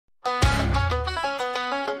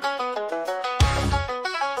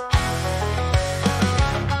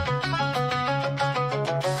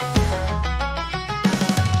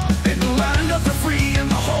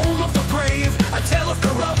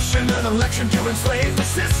oppression to enslave. The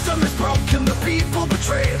system is broken, the people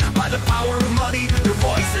betrayed. By the power of money, their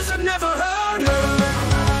voices are never heard.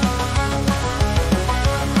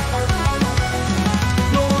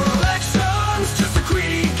 No more elections, just a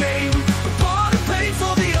greedy game. The bought and paid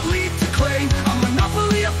for the elite to claim a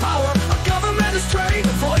monopoly of power, a government is trained.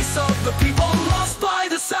 The voice of the people lost by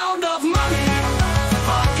the sound of money. The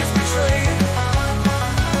pockets betrayed.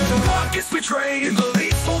 The pockets betrayed. The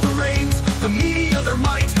elites hold the reins, the media their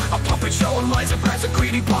might, a puppet show and lies and press of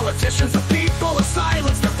greedy politicians. The people are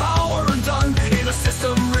silenced, their power undone in a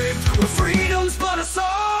system rigged where freedom's but a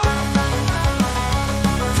song.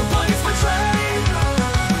 The money's betrayed.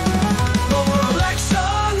 No more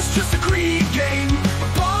elections, just a greedy game.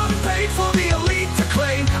 We're bought and paid for the elite to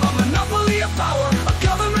claim a monopoly of power, a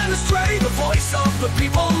government astray. The voice of the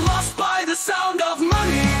people lost by the sound of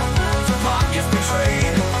money. The pockets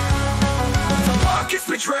betrayed. The pockets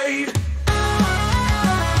betrayed.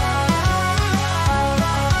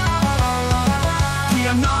 We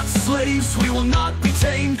are not slaves, we will not be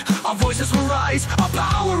tamed. Our voices will rise, our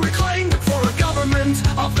power reclaimed. For a government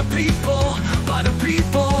of the people, by the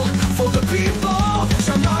people, for the people.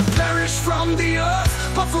 Shall not perish from the earth,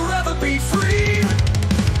 but forever be free.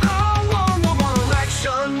 No more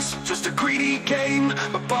elections, just a greedy game.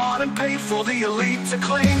 But bought and paid for the elite to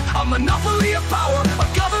claim a monopoly of power, a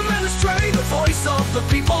government astray. The voice of the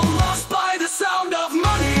people lost by the sound of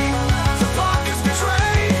money. The pockets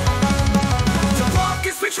betrayed. The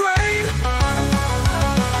pockets betrayed.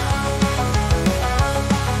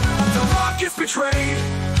 The pockets betrayed.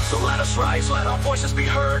 So let us rise, let our voices be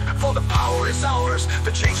heard. For the power is ours,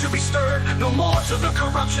 the change should be stirred. No more to the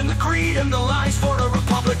corruption, the greed, and the lies. For the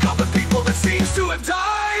republic of the people that seems to have died.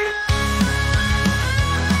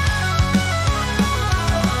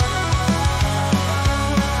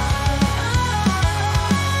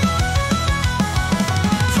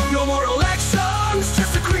 No more elections,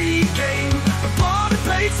 just a greedy game. We're bought and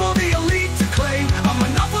paid for the elite to claim a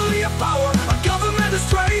monopoly of power, a government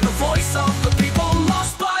astray. The voice of the people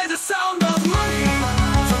lost by the sound of money.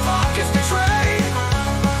 The pockets betrayed.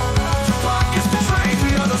 The pockets betrayed.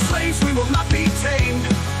 We are the slaves, we will not be tamed.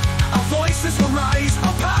 Our voices will rise,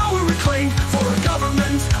 our power reclaimed. For a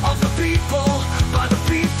government of the people, by the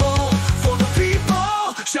people, for the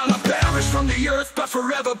people. Shall not perish from the earth, but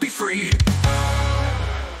forever be free.